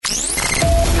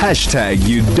Hashtag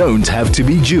you don't have to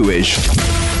be Jewish.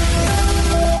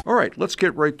 All right, let's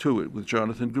get right to it with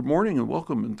Jonathan. Good morning and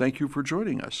welcome, and thank you for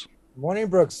joining us. Morning,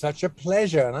 Brooks. Such a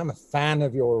pleasure. And I'm a fan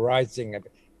of your writing. If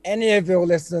any of your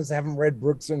listeners haven't read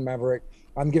Brooks and Maverick,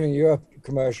 I'm giving you a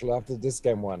commercial after this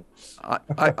game one.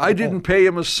 I didn't pay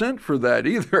him a cent for that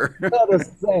either. Not a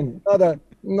cent.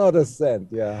 Not a cent.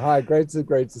 Yeah. Hi. Great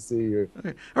to see you.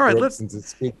 Okay. All right. Brooks, and to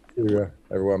speak to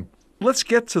everyone. Let's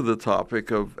get to the topic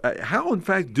of how, in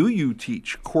fact, do you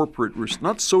teach corporate,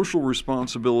 not social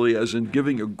responsibility as in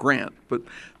giving a grant, but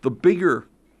the bigger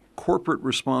corporate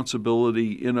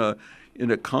responsibility in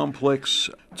a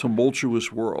complex,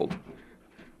 tumultuous world?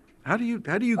 How do you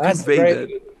convey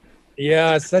that?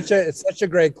 Yeah, it's such a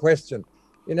great question.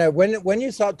 You know, when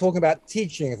you start talking about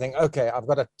teaching, you think, okay, I've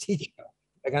got a teacher.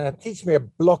 They're going to teach me a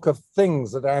block of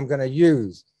things that I'm going to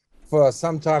use for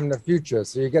some time in the future.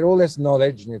 So you get all this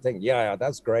knowledge and you think, yeah,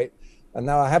 that's great. And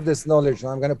now I have this knowledge and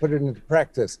I'm going to put it into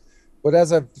practice. But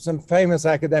as some famous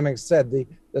academics said, the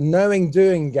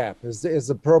knowing-doing gap is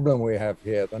the problem we have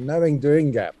here, the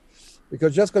knowing-doing gap.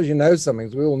 Because just because you know something,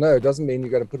 as we all know, doesn't mean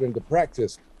you've got to put it into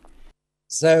practice.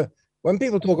 So when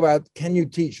people talk about, can you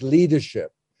teach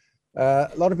leadership? A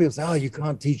lot of people say, oh, you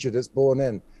can't teach it, it's born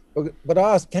in. But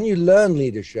I ask, can you learn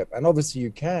leadership? And obviously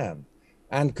you can.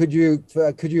 And could you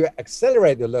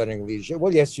accelerate the learning of leadership?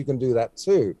 Well, yes, you can do that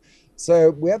too.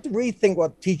 So we have to rethink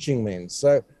what teaching means.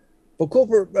 So for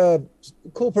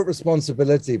corporate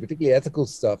responsibility, particularly ethical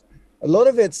stuff, a lot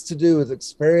of it's to do with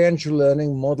experiential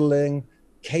learning, modeling,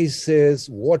 cases,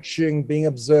 watching, being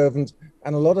observant,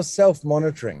 and a lot of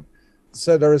self-monitoring.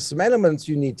 So there are some elements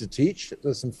you need to teach.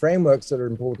 There's some frameworks that are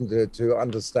important to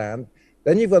understand.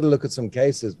 Then you've got to look at some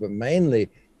cases, but mainly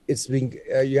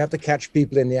you have to catch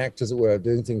people in the act, as it were,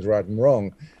 doing things right and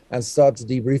wrong, and start to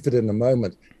debrief it in the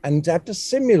moment, and to have to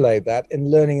simulate that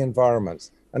in learning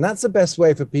environments. And that's the best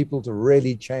way for people to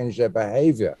really change their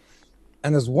behavior.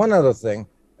 And there's one other thing,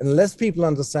 unless people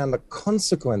understand the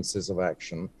consequences of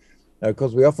action,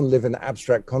 because we often live in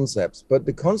abstract concepts, but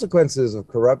the consequences of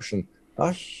corruption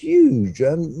are huge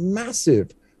and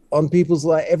massive on people's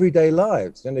everyday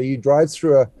lives. You know, you drive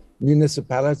through a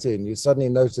municipality and you suddenly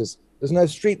notice there's no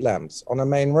street lamps on a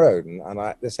main road.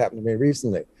 And this happened to me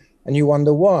recently. And you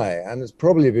wonder why. And it's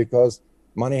probably because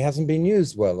money hasn't been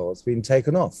used well or it's been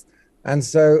taken off. And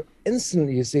so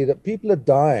instantly you see that people are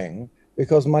dying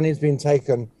because money's been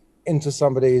taken into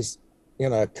somebody's,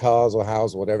 cars or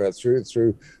house or whatever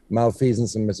through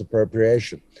malfeasance and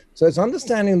misappropriation. So it's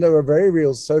understanding there are very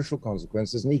real social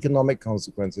consequences and economic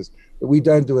consequences that we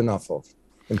don't do enough of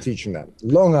in teaching that.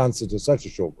 Long answer to such a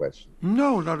short question.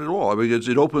 No, not at all. I mean,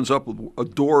 it opens up a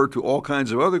door to all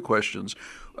kinds of other questions.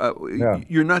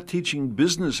 You're not teaching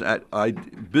business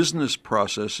business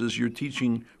processes. You're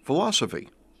teaching philosophy.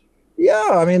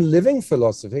 Yeah, I mean, living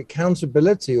philosophy,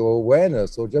 accountability or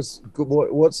awareness, or just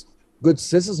what's good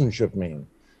citizenship mean?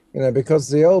 Because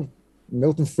the old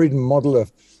Milton Friedman model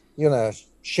of,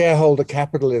 shareholder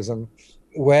capitalism,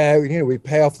 where, we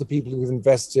pay off the people who've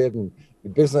invested, and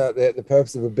the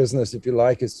purpose of a business, if you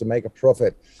like, is to make a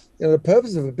profit. The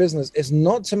purpose of a business is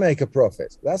not to make a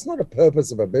profit. That's not a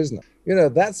purpose of a business.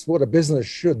 That's what a business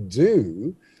should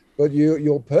do. But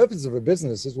your purpose of a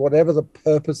business is whatever the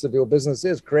purpose of your business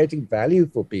is, creating value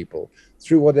for people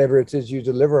through whatever it is you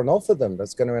deliver and offer them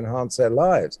that's going to enhance their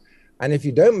lives. And if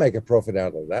you don't make a profit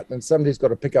out of that, then somebody's got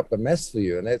to pick up the mess for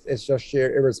you. And it's just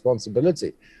sheer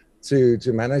irresponsibility to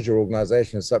manage your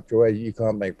organization in such a way you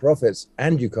can't make profits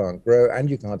and you can't grow and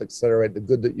you can't accelerate the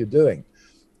good that you're doing.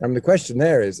 And the question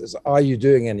there is are you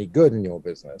doing any good in your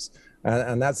business?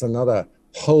 And that's another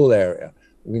whole area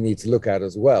we need to look at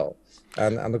as well.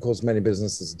 And of course, many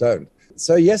businesses don't.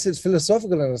 So yes, it's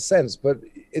philosophical in a sense, but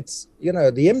it's,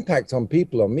 the impact on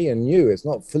people, on me and you, is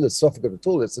not philosophical at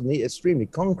all. It's extremely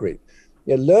concrete.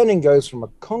 Learning goes from a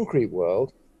concrete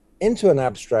world into an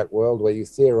abstract world where you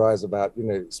theorize about,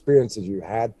 experiences you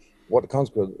had, what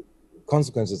the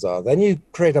consequences are. Then you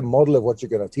create a model of what you're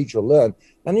going to teach or learn,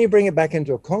 and you bring it back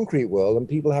into a concrete world, and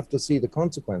people have to see the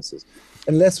consequences.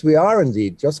 Unless we are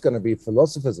indeed just going to be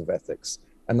philosophers of ethics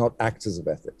and not actors of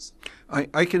ethics. I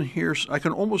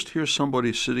can almost hear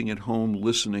somebody sitting at home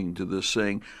listening to this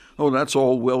saying, oh, that's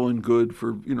all well and good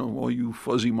for, all you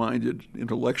fuzzy-minded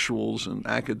intellectuals and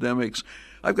academics.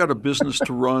 I've got a business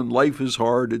to run. Life is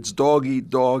hard. It's dog eat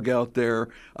dog out there.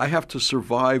 I have to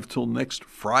survive till next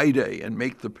Friday and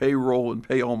make the payroll and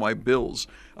pay all my bills.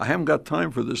 I haven't got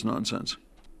time for this nonsense.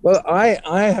 Well, I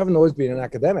haven't always been an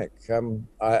academic.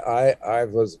 I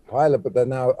was a pilot, but then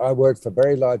now I work for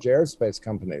very large aerospace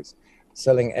companies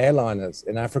selling airliners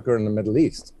in Africa and the Middle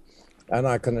East. And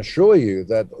I can assure you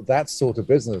that that sort of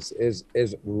business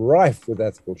is rife with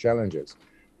ethical challenges.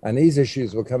 And these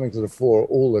issues were coming to the fore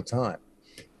all the time.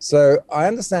 So I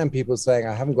understand people saying,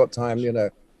 I haven't got time,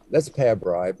 let's pay a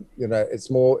bribe. It's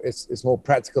more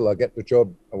practical, I'll get the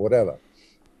job or whatever.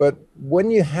 But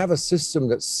when you have a system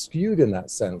that's skewed in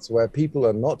that sense, where people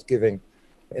are not giving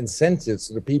incentives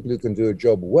to the people who can do a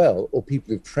job well, or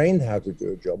people who've trained how to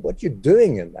do a job, what you're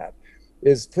doing in that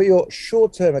is, for your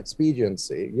short-term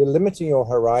expediency, you're limiting your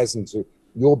horizon to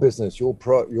your business, your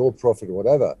profit, or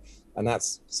whatever. And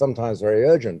that's sometimes very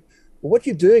urgent. But what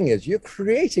you're doing is you're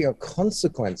creating a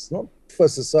consequence, not for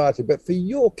society, but for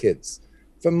your kids,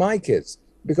 for my kids,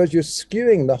 because you're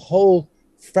skewing the whole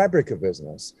fabric of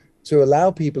business to allow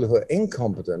people who are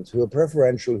incompetent, who are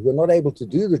preferential, who are not able to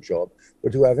do the job,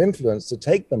 but who have influence to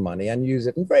take the money and use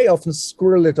it, and very often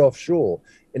squirrel it offshore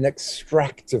in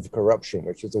extractive corruption,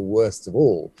 which is the worst of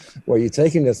all, where you're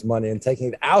taking this money and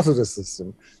taking it out of the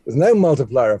system. There's no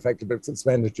multiplier effect of its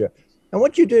expenditure. And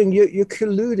what you're doing, you're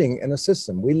colluding in a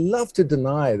system. We love to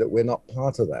deny that we're not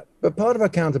part of that. But part of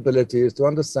accountability is to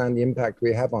understand the impact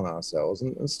we have on ourselves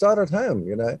and start at home.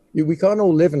 We can't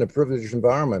all live in a privileged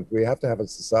environment. We have to have a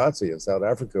society in South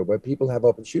Africa where people have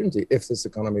opportunity if this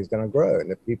economy is going to grow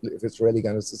and if it's really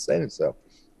going to sustain itself.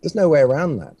 There's no way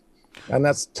around that. And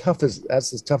that's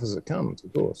as tough as it comes,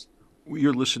 of course.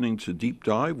 You're listening to Deep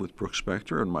Dive with Brooks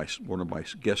Spector, and one of my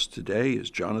guests today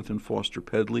is Jonathan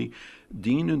Foster-Pedley,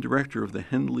 Dean and Director of the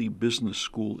Henley Business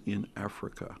School in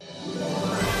Africa.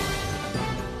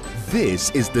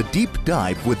 This is the Deep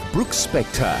Dive with Brooks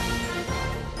Spector.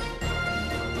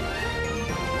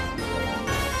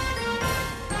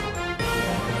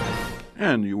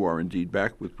 And you are indeed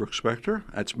back with Brooks Spector.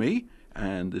 That's me.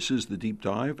 And this is the Deep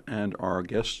Dive. And our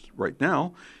guest right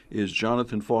now is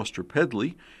Jonathan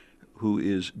Foster-Pedley, who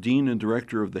is Dean and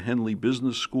Director of the Henley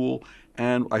Business School,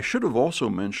 and I should have also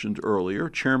mentioned earlier,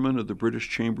 Chairman of the British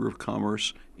Chamber of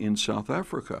Commerce in South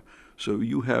Africa. So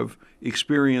you have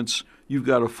experience, you've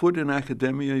got a foot in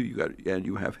academia, and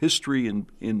you have history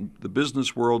in the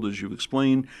business world, as you've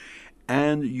explained,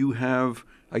 and you have,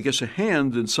 I guess, a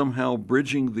hand in somehow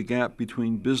bridging the gap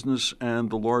between business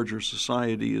and the larger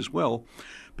society as well,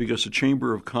 because a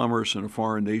Chamber of Commerce in a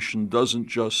foreign nation doesn't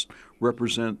just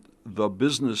represent the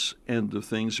business end of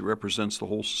things, it represents the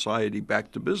whole society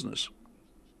back to business.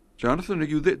 Jonathan, are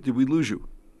you there? Did we lose you?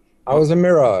 I was a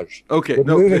mirage. Okay. With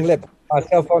moving lip,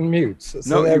 myself on mute. So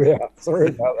no, there we are. Sorry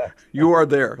about that. You are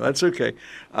there. That's okay.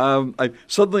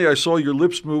 Suddenly I saw your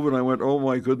lips move and I went, "Oh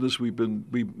my goodness, we've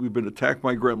been attacked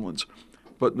by gremlins."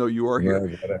 But no, you are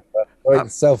here.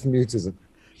 Self-mutism.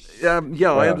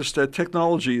 Yeah, I understand.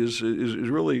 Technology is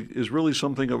really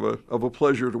something of a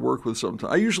pleasure to work with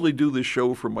sometimes. I usually do this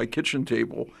show from my kitchen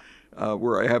table,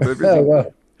 where I have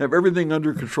everything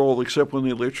under control except when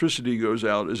the electricity goes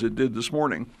out, as it did this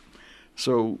morning.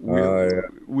 So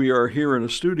we are here in a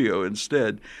studio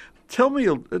instead. Talk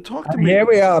to me. Here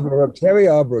we are,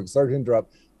 Brooks. Sorry to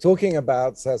interrupt. Talking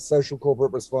about social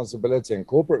corporate responsibility and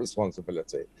corporate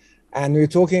responsibility, and we're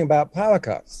talking about power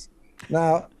cuts.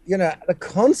 Now, the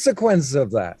consequence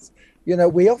of that,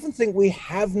 we often think we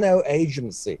have no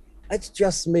agency. It's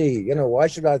just me. Why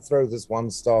should I throw this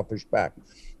one starfish back?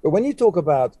 But when you talk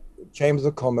about chambers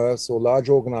of commerce or large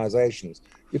organizations,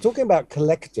 you're talking about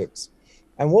collectives.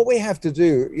 And what we have to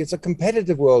do, it's a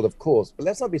competitive world, of course, but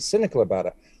let's not be cynical about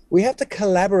it. We have to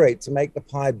collaborate to make the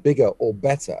pie bigger or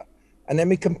better. And then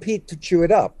we compete to chew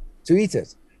it up, to eat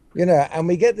it. And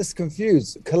we get this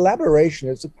confused. Collaboration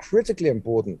is critically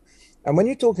important. And when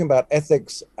you're talking about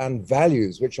ethics and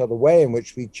values, which are the way in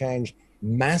which we change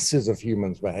masses of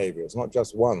humans' behaviors, not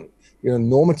just one,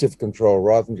 normative control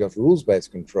rather than just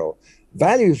rules-based control,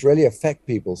 values really affect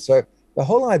people. So the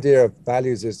whole idea of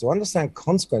values is to understand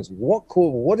consequences.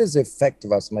 What is the effect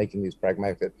of us making these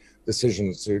pragmatic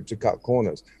decisions to cut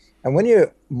corners? And when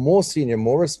you're more senior,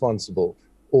 more responsible,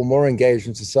 or more engaged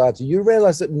in society, you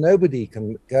realize that nobody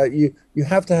can, you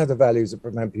have to have the values that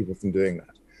prevent people from doing that.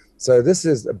 So this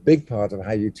is a big part of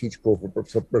how you teach corporate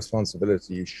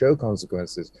responsibility. You show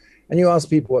consequences and you ask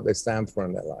people what they stand for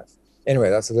in their life.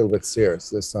 Anyway, that's a little bit serious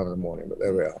this time of the morning, but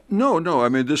there we are. No. I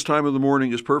mean, this time of the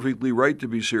morning is perfectly right to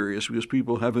be serious because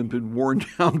people haven't been worn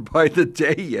down by the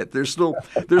day yet. They're still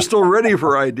ready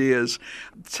for ideas.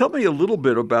 Tell me a little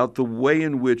bit about the way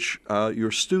in which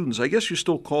your students, I guess you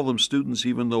still call them students,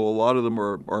 even though a lot of them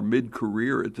are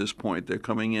mid-career at this point. They're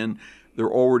coming in,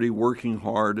 they're already working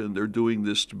hard, and they're doing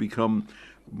this to become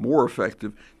more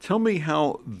effective. Tell me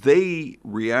how they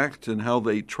react and how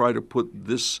they try to put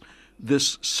this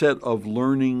set of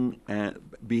learning and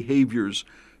behaviors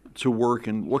to work,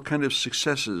 and what kind of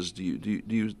successes do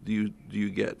you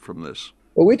get from this?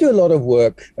 Well, we do a lot of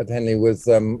work at Henley with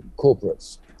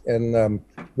corporates and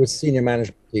with senior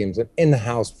management teams and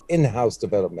in-house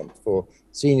development for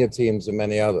senior teams and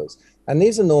many others. And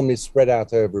these are normally spread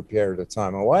out over a period of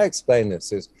time. And why I explain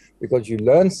this is because you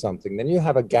learn something, then you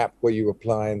have a gap where you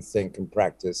apply and think and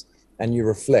practice and you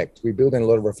reflect. We build in a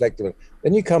lot of reflective.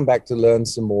 Then you come back to learn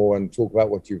some more and talk about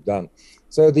what you've done.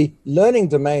 So the learning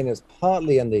domain is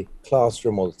partly in the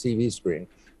classroom or the TV screen,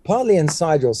 partly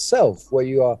inside yourself where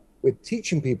you are we're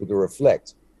teaching people to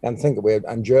reflect and think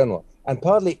and journal, and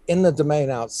partly in the domain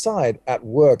outside at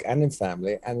work and in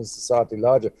family and in society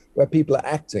larger, where people are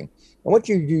acting. And what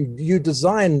you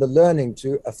design the learning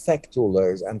to affect all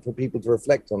those and for people to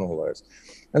reflect on all those.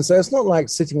 And so it's not like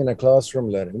sitting in a classroom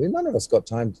learning. I mean, none of us got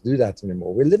time to do that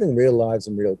anymore. We're living real lives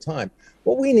in real time.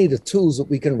 What we need are tools that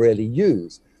we can really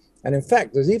use. And in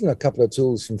fact, there's even a couple of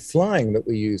tools from flying that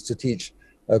we use to teach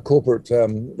corporate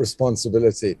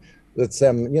responsibility. That's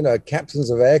captains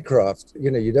of aircraft,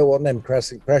 you don't want them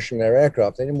crashing their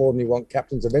aircraft any more than you want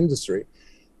captains of industry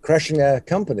crashing their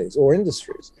companies or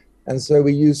industries. And so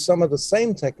we use some of the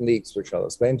same techniques, which I'll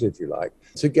explain to you if you like,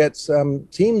 to get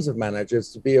teams of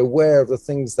managers to be aware of the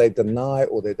things they deny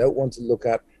or they don't want to look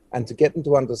at, and to get them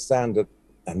to understand that.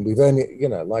 And we've only,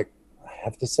 like I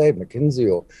have to say,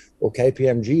 McKinsey or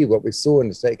KPMG, what we saw in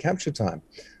the state capture time,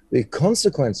 the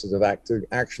consequences of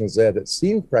actions there that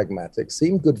seemed pragmatic,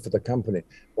 seemed good for the company,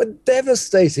 were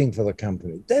devastating for the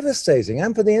company, devastating,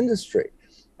 and for the industry.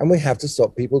 And we have to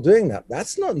stop people doing that.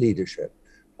 That's not leadership.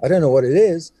 I don't know what it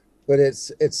is, but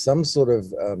it's some sort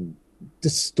of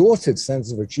distorted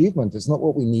sense of achievement. It's not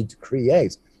what we need to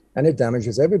create, and it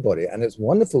damages everybody. And it's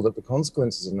wonderful that the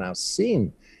consequences are now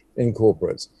seen in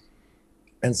corporates.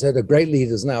 And so the great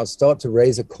leaders now start to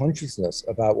raise a consciousness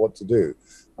about what to do.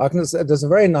 There's a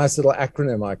very nice little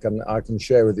acronym I can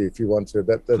share with you if you want to,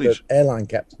 that airline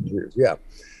captains use. Yeah,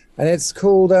 and it's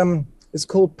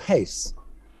called PACE.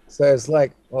 So it's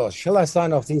like, well, shall I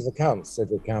sign off these accounts? Said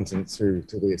the accountant to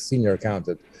the senior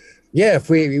accountant. Yeah, if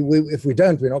we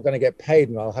don't, we're not going to get paid,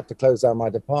 and I'll have to close down my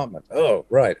department. Oh,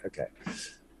 right, okay.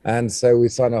 And so we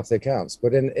sign off the accounts.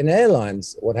 But in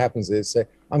airlines, what happens is, say,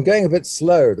 I'm going a bit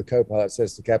slow, the co-pilot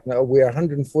says to the captain, oh, we're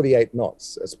 148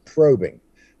 knots, as probing.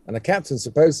 And the captain's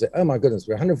supposed to say, oh my goodness,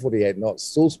 we're 148 knots,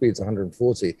 stall speed's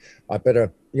 140, I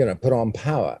better, put on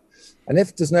power. And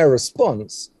if there's no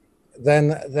response, then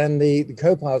the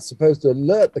co-pilot's supposed to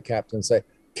alert the captain and say,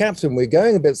 Captain, we're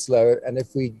going a bit slow, and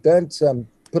if we don't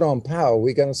put on power,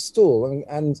 we're going to stall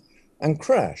and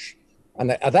crash.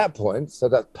 And at that point, so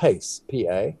that's PACE,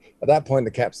 P-A, at that point,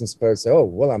 the captain's supposed to say, oh,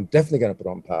 well, I'm definitely going to put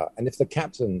on power. And if the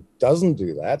captain doesn't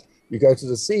do that, you go to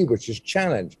the C, which is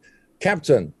challenge.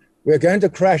 Captain, we're going to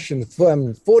crash in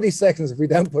 40 seconds if we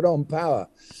don't put on power.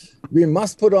 We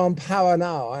must put on power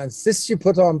now. I insist you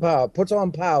put on power,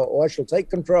 or I shall take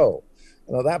control.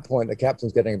 And at that point, the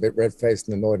captain's getting a bit red-faced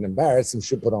and annoyed and embarrassed and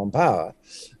should put on power.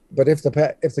 But if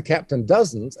the captain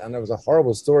doesn't, and there was a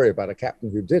horrible story about a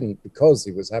captain who didn't because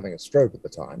he was having a stroke at the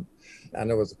time, and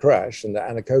there was a crash, and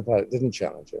the co-pilot didn't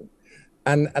challenge him.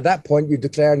 And at that point, you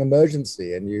declare an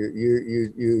emergency, and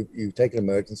you take an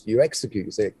emergency, you execute,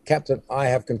 you say, Captain, I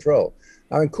have control.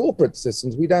 Now, in corporate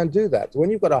systems, we don't do that. When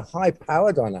you've got a high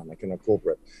power dynamic in a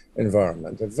corporate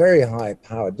environment, a very high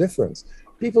power difference,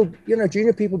 people,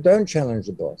 junior people don't challenge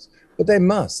the boss, but they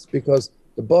must, because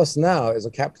the boss now is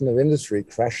a captain of industry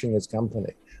crashing his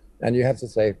company. And you have to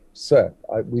say, sir,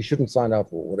 we shouldn't sign off,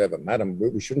 or whatever, madam,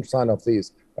 we shouldn't sign off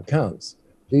these accounts.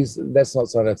 Please, let's not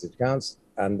sign off these accounts.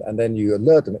 And then you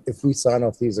alert them, if we sign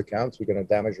off these accounts, we're going to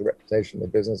damage the reputation of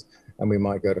the business and we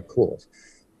might go to court.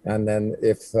 And then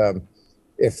if the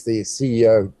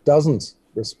CEO doesn't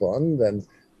respond,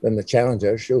 then the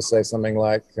challenger, she'll say something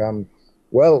like,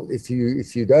 well, if you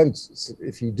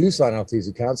do sign off these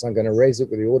accounts, I'm going to raise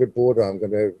it with the audit board, or I'm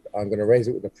going to raise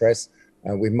it with the press,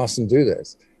 and we mustn't do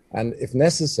this. And if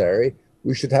necessary,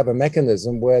 we should have a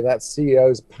mechanism where that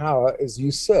CEO's power is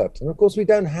usurped. And of course, we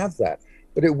don't have that.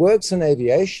 But it works in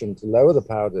aviation to lower the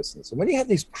power distance. And when you have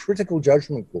these critical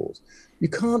judgment calls, you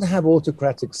can't have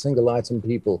autocratic single item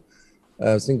people,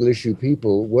 single issue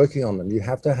people working on them. You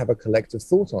have to have a collective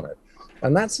thought on it.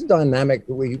 And that's a dynamic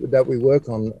that we work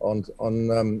on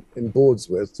in boards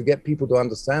with, to get people to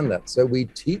understand that. So we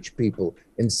teach people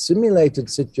in simulated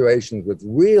situations with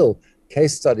real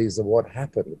case studies of what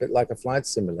happened, a bit like a flight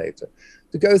simulator,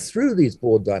 to go through these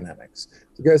board dynamics,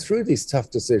 to go through these tough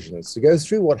decisions, to go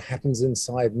through what happens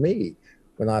inside me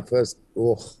when I first,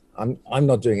 I'm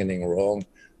not doing anything wrong.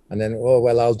 And then,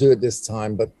 well, I'll do it this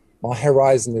time, but my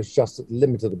horizon is just at the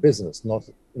limit of the business, not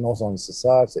on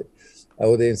society.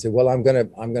 Or they say, well, I'm going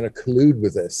to collude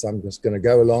with this. I'm just going to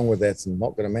go along with it and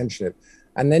not going to mention it.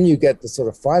 And then you get the sort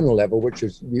of final level, which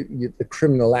is the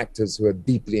criminal actors who are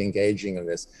deeply engaging in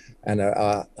this and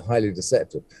are highly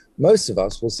deceptive. Most of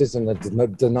us will sit in a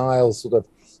denial sort of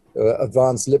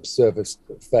advanced lip service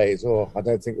phase. Oh, I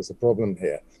don't think there's a problem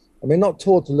here. And we're not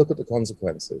taught to look at the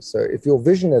consequences. So if your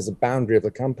vision is a boundary of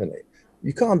the company,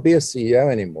 you can't be a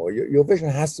CEO anymore. Your vision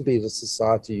has to be the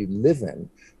society you live in,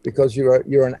 because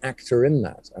you're an actor in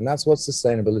that. And that's what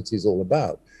sustainability is all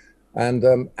about.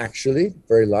 And actually,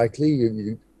 very likely,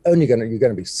 you're going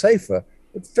to be safer,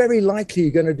 but very likely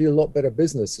you're going to do a lot better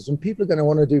businesses. And people are going to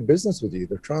want to do business with you.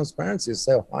 The transparency is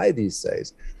so high these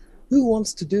days. Who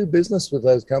wants to do business with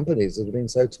those companies that have been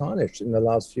so tarnished in the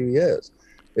last few years?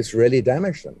 It's really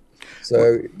damaged them.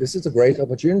 So this is a great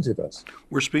opportunity for us.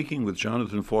 We're speaking with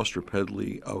Jonathan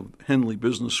Foster-Pedley of Henley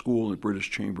Business School and British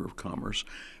Chamber of Commerce,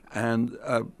 and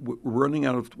we're running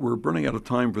out of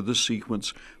time for this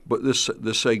sequence, but this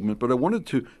segment. But I wanted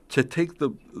to take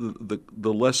the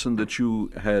lesson that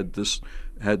you had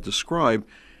described,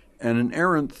 and an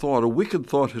errant thought, a wicked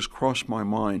thought, has crossed my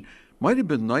mind. Might have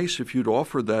been nice if you'd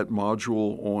offered that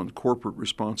module on corporate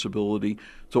responsibility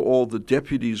to all the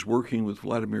deputies working with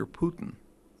Vladimir Putin.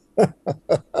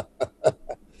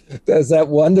 There's that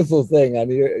wonderful thing,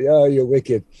 and you're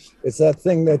wicked. It's that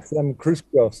thing that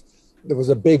Khrushchev, there was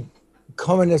a big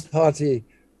Communist Party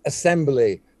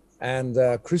assembly, and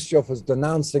Khrushchev was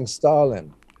denouncing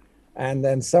Stalin. And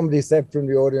then somebody said from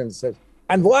the audience, said,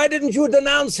 "And why didn't you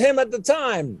denounce him at the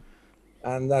time?"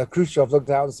 And Khrushchev looked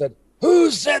out and said,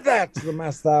 "Who said that?" to the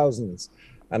mass thousands.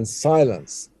 And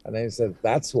silence. And then he said,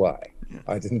 "That's why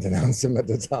I didn't denounce him at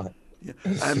the time." Yeah.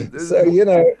 And,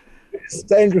 so, it's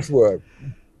dangerous work.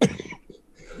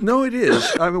 No, it is.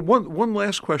 I mean, one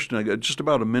last question. I got just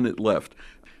about a minute left.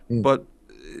 But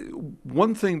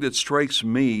one thing that strikes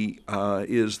me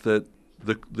is that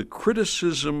the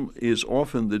criticism is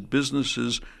often that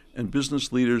businesses and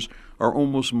business leaders are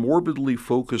almost morbidly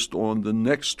focused on the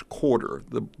next quarter,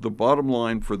 the bottom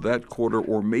line for that quarter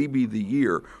or maybe the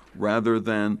year, rather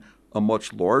than a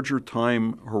much larger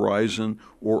time horizon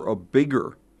or a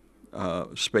bigger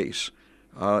space.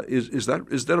 Is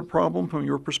that a problem from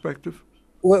your perspective?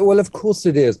 Well, of course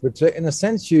it is, but in a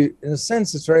sense,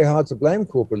 it's very hard to blame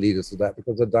corporate leaders for that,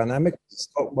 because the dynamic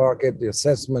stock market, the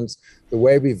assessments, the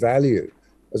way we value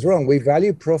is wrong. We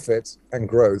value profits and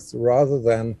growth rather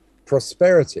than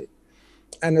prosperity.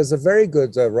 And there's a very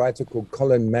good writer called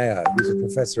Colin Mayer, who's a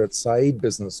professor at Said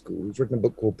Business School, who's written a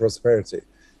book called Prosperity.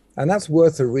 And that's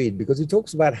worth a read, because he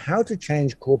talks about how to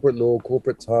change corporate law,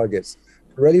 corporate targets,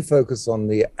 really focus on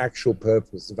the actual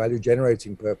purpose, the value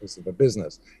generating purpose of a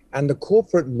business, and the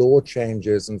corporate law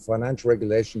changes and financial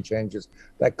regulation changes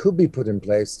that could be put in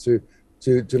place to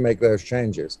make those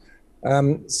changes.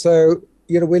 So,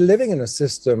 we're living in a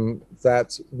system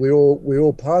that we're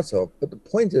all part of, but the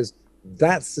point is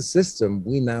that's the system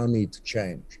we now need to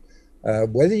change.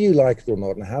 Whether you like it or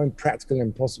not, and how impractical and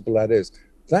impossible that is,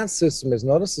 that system is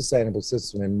not a sustainable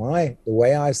system the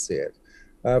way I see it,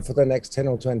 for the next 10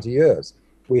 or 20 years.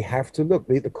 We have to look,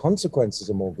 the consequences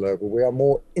are more global. We are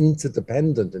more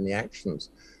interdependent in the actions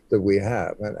that we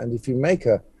have. And if you make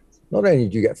not only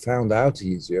do you get found out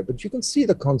easier, but you can see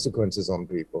the consequences on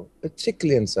people,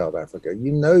 particularly in South Africa.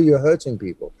 You're hurting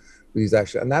people with these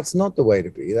actions. And that's not the way to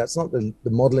be. That's not the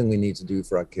modeling we need to do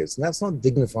for our kids. And that's not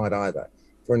dignified either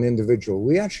for an individual.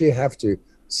 We actually have to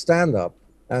stand up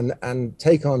and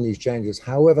take on these changes,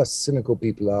 however cynical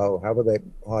people are, or however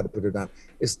hard to put it down.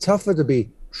 It's tougher to be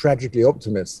tragically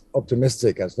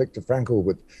optimistic, as Viktor Frankl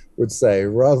would say,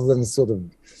 rather than sort of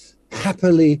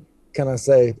happily, can I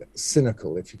say,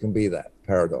 cynical, if you can be that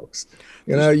paradox.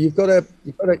 You've got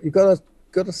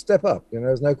to step up.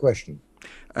 There's no question.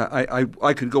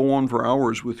 I could go on for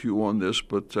hours with you on this,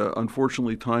 but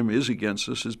unfortunately, time is against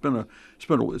us. It's been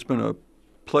a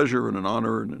pleasure and an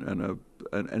honor and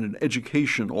an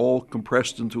education, all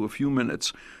compressed into a few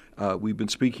minutes. We've been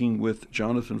speaking with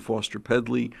Jonathan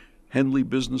Foster-Pedley, Henley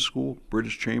Business School,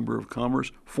 British Chamber of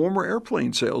Commerce, former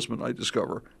airplane salesman, I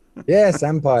discover. Yes,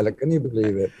 and pilot. Can you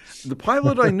believe it? The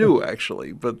pilot I knew,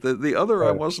 actually, but the other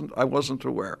I wasn't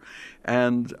aware.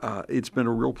 And it's been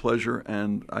a real pleasure,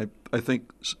 and I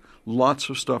think lots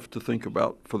of stuff to think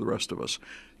about for the rest of us.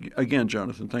 Again,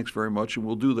 Jonathan, thanks very much, and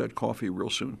we'll do that coffee real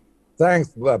soon. Thanks,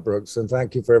 Brooks, and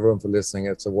thank you for everyone for listening.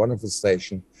 It's a wonderful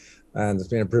station, and it's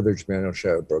been a privilege to be on your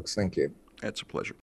show, Brooks. Thank you. It's a pleasure.